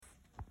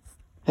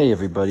Hey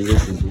everybody,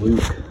 this is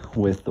Luke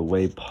with the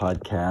Way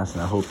Podcast,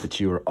 and I hope that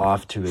you are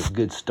off to a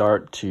good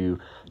start to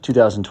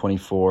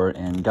 2024,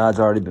 and God's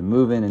already been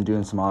moving and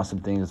doing some awesome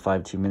things with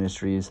 5-2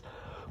 Ministries.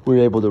 We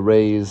were able to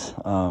raise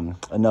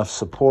enough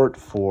support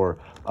for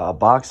a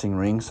boxing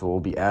ring, so we'll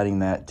be adding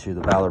that to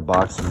the Valor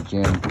Boxing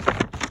Gym,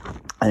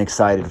 and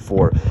excited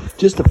for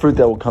just the fruit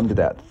that will come to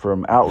that,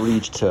 from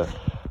outreach to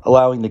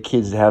allowing the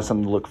kids to have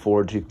something to look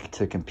forward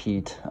to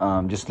compete.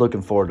 Just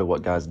looking forward to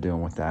what God's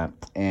doing with that.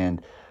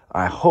 And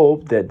I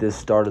hope that this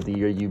start of the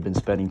year you've been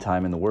spending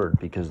time in the Word,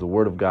 because the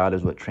Word of God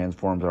is what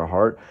transforms our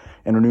heart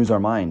and renews our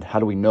mind. How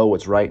do we know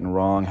what's right and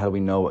wrong? How do we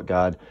know what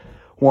God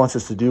wants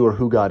us to do or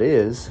who God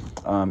is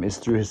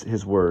through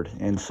His Word.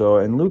 And so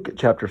in Luke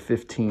chapter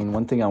 15,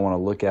 one thing I want to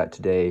look at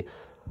today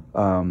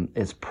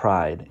is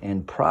pride.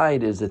 And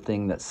pride is the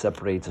thing that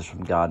separates us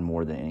from God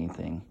more than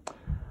anything.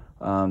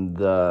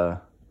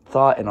 The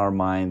thought in our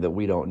mind that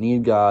we don't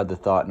need God, the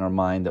thought in our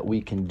mind that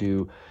we can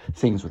do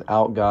things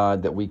without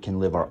God, that we can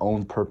live our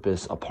own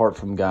purpose apart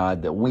from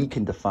God, that we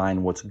can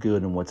define what's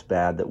good and what's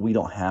bad, that we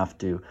don't have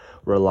to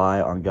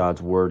rely on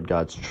God's word,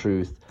 God's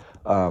truth,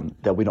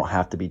 that we don't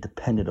have to be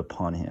dependent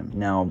upon Him.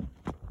 Now,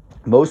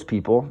 most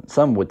people,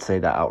 some would say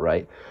that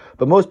outright,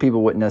 but most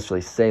people wouldn't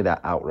necessarily say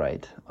that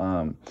outright.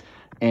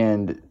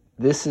 And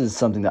this is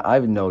something that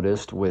I've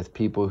noticed with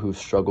people who've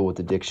struggled with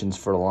addictions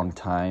for a long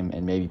time,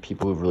 and maybe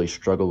people who've really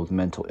struggled with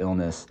mental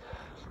illness.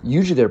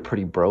 Usually they're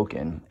pretty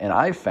broken. And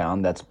I've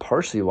found that's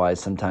partially why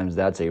sometimes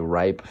that's a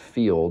ripe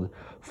field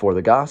for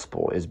the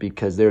gospel, is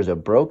because there's a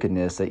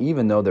brokenness that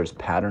even though there's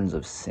patterns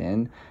of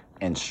sin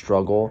and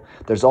struggle,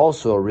 there's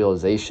also a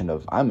realization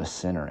of I'm a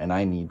sinner and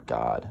I need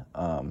God.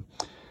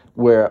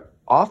 Where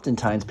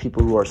oftentimes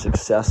people who are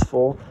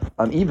successful,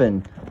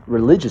 even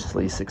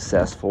religiously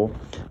successful,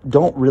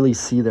 don't really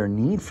see their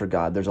need for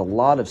God. There's a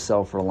lot of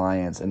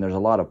self-reliance and there's a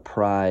lot of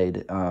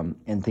pride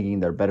in thinking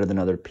they're better than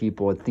other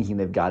people and thinking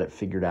they've got it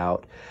figured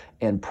out.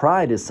 And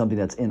pride is something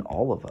that's in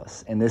all of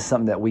us. And this is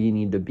something that we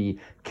need to be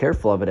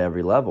careful of at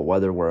every level,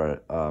 whether we're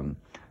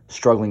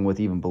struggling with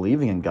even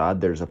believing in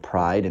God. There's a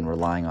pride in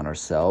relying on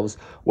ourselves.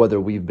 Whether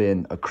we've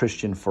been a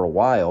Christian for a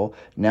while,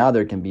 now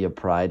there can be a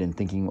pride in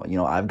thinking,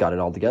 I've got it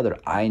all together.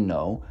 I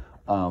know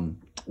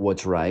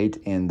what's right.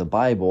 And the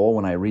Bible,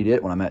 when I read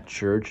it, when I'm at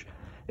church,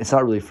 it's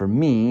not really for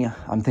me.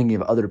 I'm thinking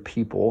of other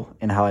people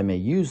and how I may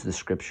use the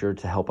scripture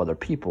to help other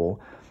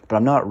people, but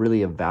I'm not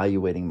really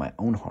evaluating my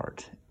own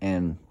heart.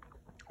 And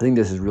I think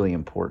this is really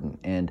important.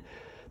 And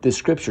this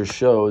scripture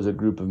shows a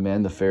group of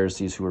men, the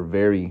Pharisees, who were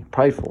very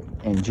prideful.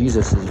 And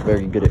Jesus is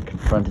very good at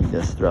confronting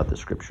this throughout the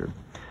scripture.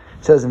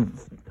 It says in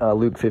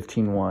Luke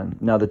 15:1,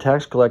 "Now the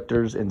tax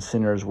collectors and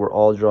sinners were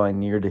all drawing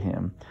near to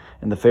him,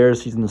 and the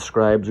Pharisees and the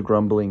scribes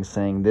grumbling,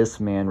 saying, 'This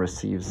man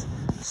receives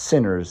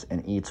sinners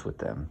and eats with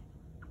them.'"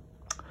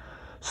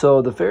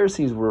 So the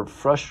Pharisees were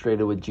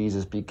frustrated with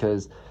Jesus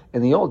because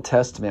in the Old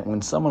Testament,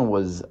 when someone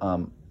was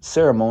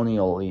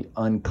ceremonially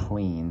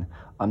unclean,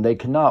 they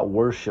could not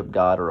worship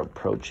God or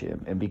approach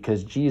Him. And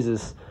because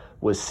Jesus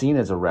was seen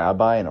as a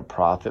rabbi and a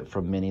prophet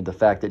from many, the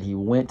fact that He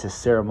went to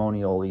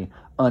ceremonially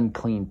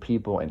unclean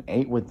people and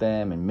ate with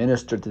them and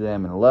ministered to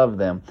them and loved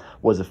them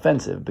was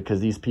offensive, because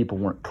these people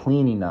weren't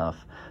clean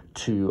enough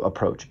to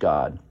approach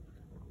God.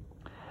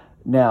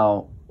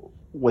 Now,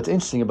 what's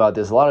interesting about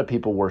this, a lot of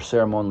people were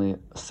ceremonially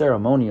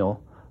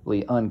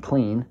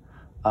unclean,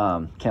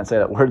 can't say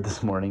that word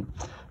this morning,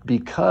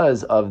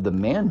 because of the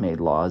man-made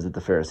laws that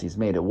the Pharisees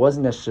made. It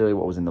wasn't necessarily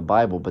what was in the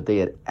Bible, but they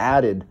had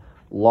added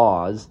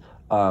laws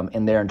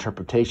in their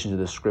interpretations of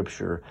the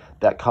scripture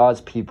that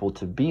caused people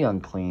to be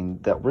unclean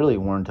that really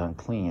weren't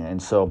unclean.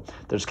 And so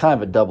there's kind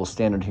of a double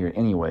standard here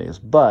anyways.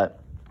 But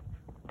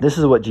this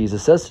is what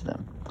Jesus says to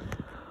them.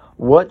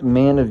 "What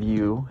man of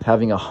you,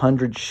 having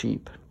 100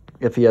 sheep,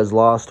 if he has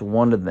lost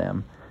one of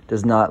them,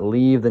 does not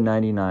leave the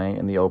 99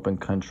 in the open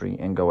country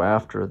and go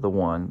after the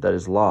one that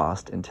is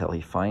lost until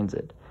he finds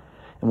it?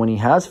 And when he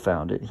has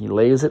found it, he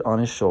lays it on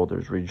his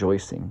shoulders,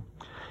 rejoicing.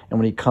 And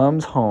when he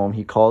comes home,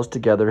 he calls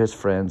together his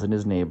friends and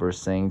his neighbors,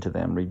 saying to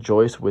them,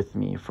 'Rejoice with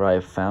me, for I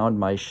have found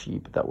my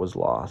sheep that was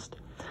lost.'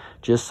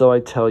 Just so I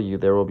tell you,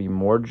 there will be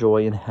more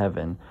joy in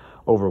heaven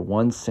over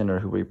one sinner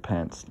who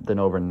repents than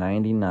over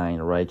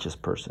 99 righteous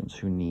persons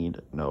who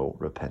need no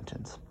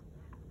repentance."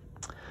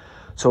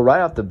 So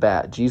right off the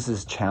bat,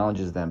 Jesus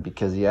challenges them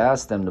because He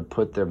asks them to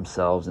put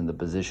themselves in the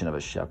position of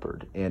a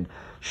shepherd. And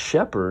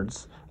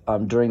shepherds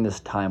during this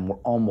time were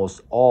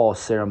almost all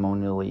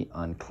ceremonially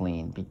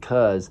unclean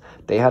because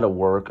they had to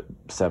work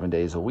 7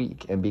 days a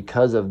week. And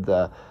because of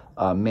the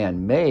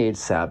man-made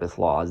Sabbath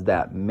laws,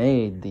 that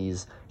made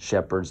these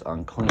shepherds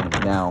unclean.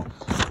 Now,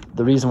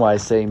 the reason why I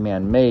say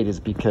man-made is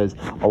because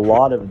a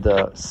lot of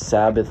the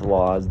Sabbath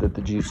laws that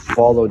the Jews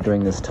followed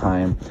during this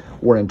time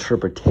were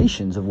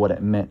interpretations of what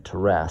it meant to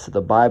rest. The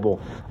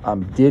Bible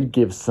did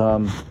give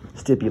some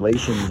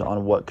stipulations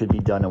on what could be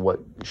done and what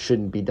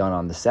shouldn't be done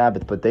on the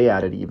Sabbath, but they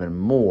added even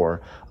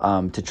more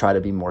to try to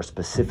be more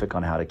specific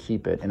on how to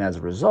keep it. And as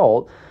a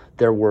result,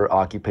 there were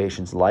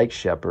occupations like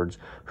shepherds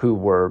who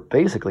were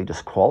basically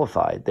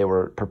disqualified. They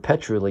were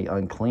perpetually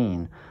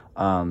unclean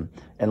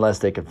unless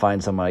they could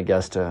find someone, I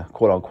guess, to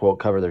quote unquote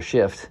cover their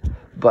shift.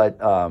 But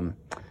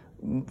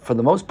for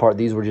the most part,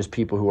 these were just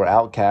people who were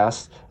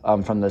outcasts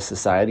from the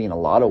society in a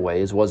lot of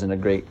ways. Wasn't a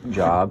great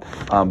job,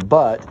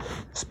 but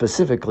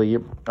specifically,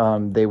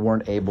 they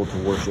weren't able to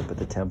worship at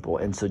the temple.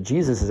 And so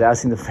Jesus is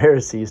asking the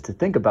Pharisees to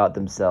think about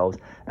themselves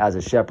as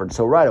a shepherd.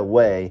 So right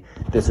away,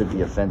 this would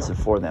be offensive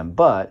for them.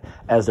 But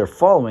as they're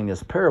following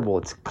this parable,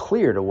 it's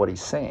clear to what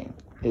he's saying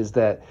is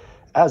that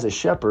as a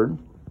shepherd,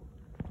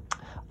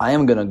 I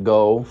am going to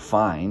go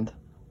find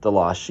the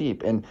lost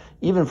sheep. And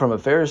even from a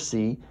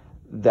Pharisee,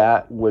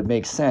 that would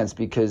make sense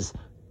because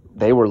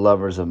they were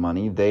lovers of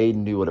money. They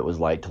knew what it was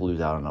like to lose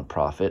out on a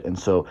profit. And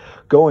so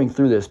going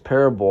through this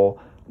parable,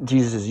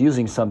 Jesus is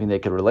using something they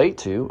could relate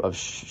to of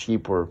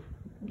sheep were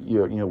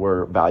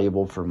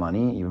valuable for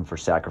money, even for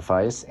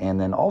sacrifice. And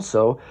then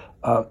also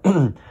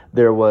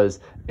there was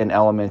an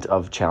element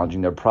of challenging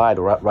their pride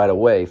right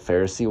away.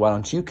 Pharisee, why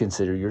don't you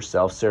consider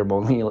yourself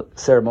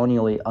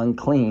ceremonially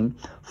unclean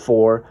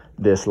for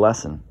this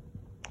lesson?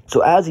 So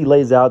as he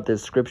lays out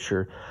this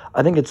scripture,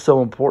 I think it's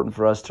so important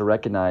for us to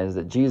recognize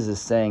that Jesus is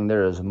saying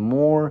there is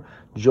more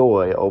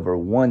joy over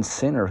one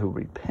sinner who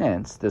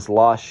repents, this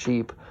lost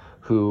sheep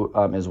who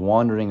is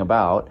wandering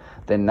about,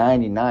 than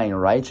 99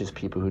 righteous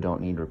people who don't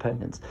need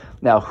repentance.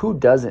 Now, who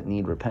doesn't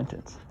need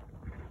repentance?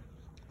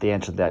 The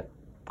answer to that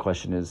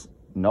question is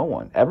no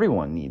one.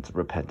 Everyone needs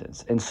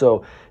repentance. And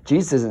so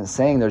Jesus isn't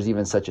saying there's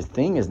even such a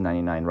thing as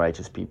 99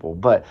 righteous people,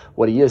 but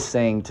what he is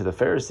saying to the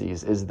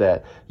Pharisees is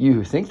that you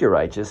who think you're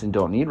righteous and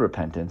don't need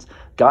repentance,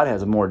 God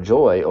has more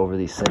joy over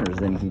these sinners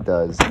than he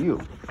does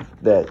you.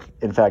 That,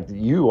 in fact,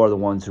 you are the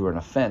ones who are an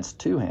offense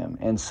to him.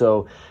 And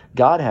so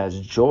God has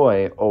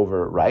joy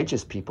over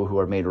righteous people who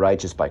are made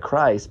righteous by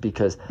Christ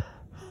because,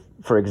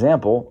 for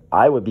example,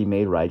 I would be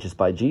made righteous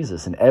by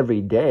Jesus. And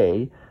every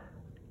day,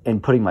 in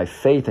putting my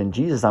faith in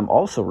Jesus, I'm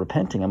also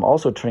repenting. I'm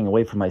also turning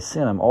away from my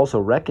sin. I'm also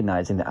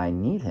recognizing that I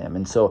need him.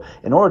 And so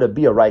in order to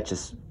be a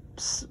righteous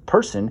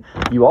person,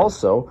 you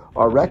also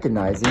are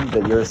recognizing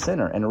that you're a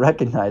sinner and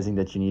recognizing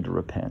that you need to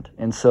repent.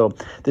 And so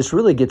this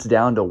really gets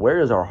down to where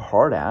is our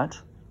heart at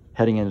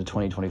heading into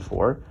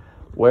 2024,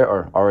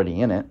 or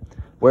already in it.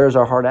 Where is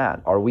our heart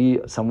at? Are we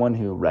someone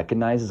who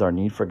recognizes our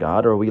need for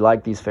God, or are we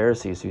like these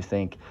Pharisees who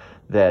think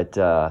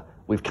that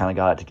we've kind of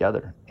got it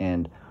together?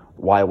 And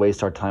why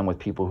waste our time with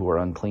people who are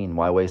unclean?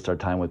 Why waste our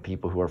time with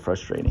people who are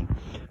frustrating?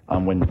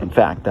 When, in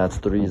fact, that's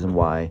the reason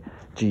why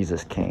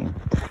Jesus came.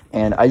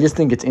 And I just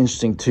think it's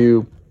interesting,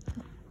 too,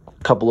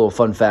 a couple little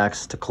fun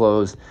facts to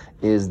close,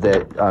 is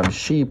that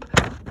sheep,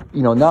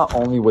 not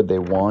only would they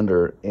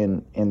wander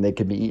and they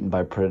could be eaten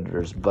by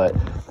predators, but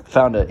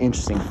found an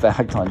interesting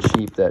fact on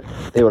sheep that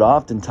they would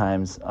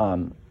oftentimes,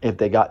 if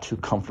they got too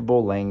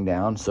comfortable laying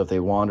down, so if they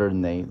wandered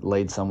and they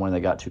laid somewhere and they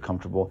got too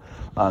comfortable,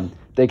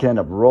 they could end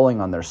up rolling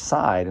on their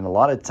side, and a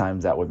lot of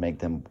times that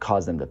would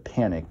cause them to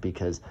panic,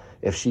 because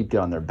if sheep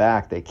get on their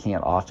back, they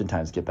can't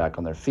oftentimes get back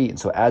on their feet. And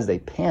so as they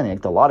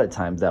panicked, a lot of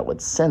times that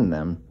would send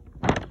them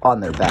on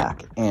their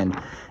back. And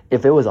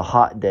if it was a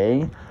hot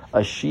day,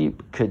 a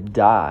sheep could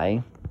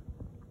die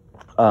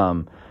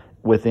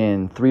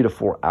within 3 to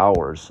 4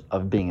 hours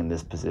of being in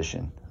this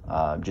position,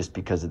 just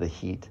because of the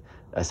heat,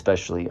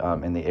 especially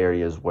in the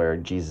areas where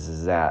Jesus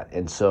is at.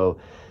 And so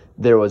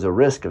there was a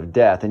risk of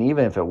death. And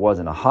even if it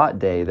wasn't a hot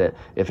day, that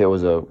if it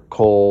was a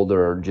cold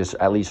or just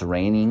at least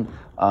raining,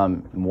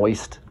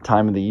 moist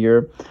time of the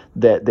year,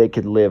 that they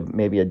could live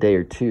maybe a day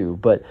or two.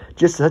 But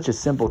just such a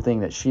simple thing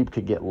that sheep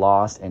could get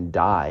lost and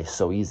die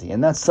so easy.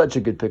 And that's such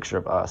a good picture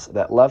of us,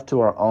 that left to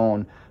our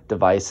own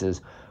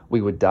devices, we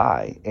would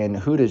die. And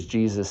who does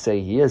Jesus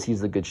say he is?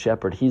 He's the good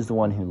shepherd. He's the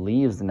one who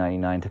leaves the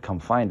 99 to come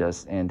find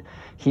us. And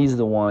he's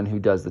the one who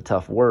does the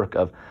tough work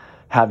of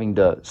having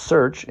to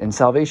search. And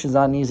salvation is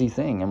not an easy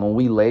thing. And when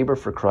we labor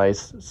for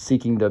Christ,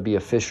 seeking to be a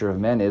fisher of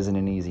men isn't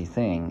an easy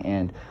thing.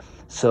 And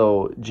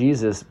so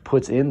Jesus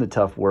puts in the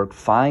tough work,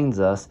 finds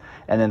us,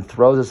 and then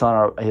throws us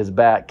on his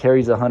back,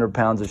 carries 100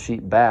 pounds of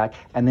sheep back,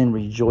 and then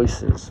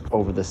rejoices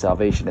over the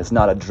salvation. It's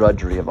not a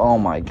drudgery of, oh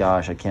my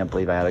gosh, I can't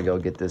believe I had to go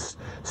get this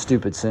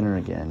stupid sinner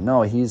again.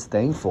 No, he's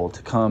thankful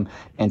to come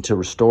and to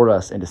restore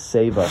us and to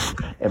save us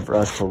and for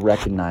us to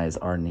recognize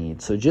our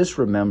needs. So just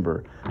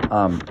remember,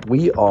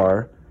 we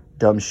are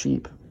dumb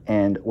sheep,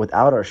 and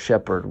without our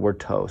shepherd, we're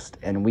toast.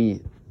 And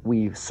we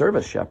serve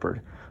a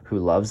shepherd who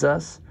loves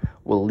us,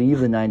 will leave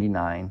the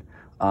 99,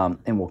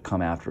 and will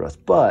come after us.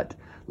 But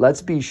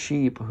let's be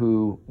sheep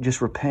who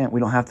just repent. We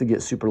don't have to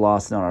get super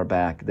lost on our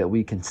back, that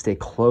we can stay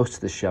close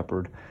to the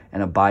shepherd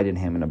and abide in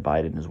him and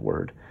abide in his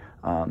word.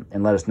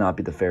 And let us not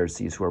be the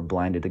Pharisees who are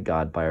blinded to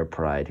God by our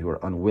pride, who are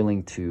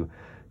unwilling to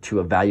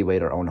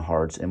evaluate our own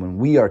hearts. And when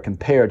we are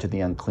compared to the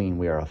unclean,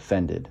 we are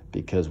offended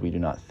because we do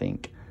not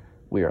think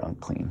we are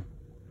unclean.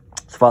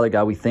 So Father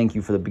God, we thank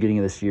you for the beginning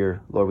of this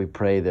year. Lord, we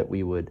pray that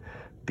we would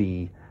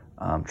be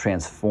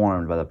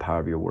transformed by the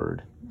power of your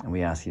word. And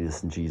we ask you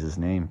this in Jesus'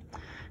 name.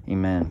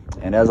 Amen.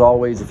 And as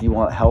always, if you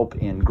want help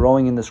in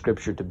growing in the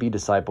scripture to be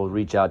discipled,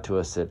 reach out to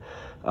us at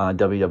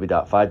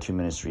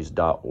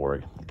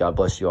www.52ministries.org. God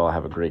bless you all.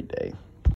 Have a great day.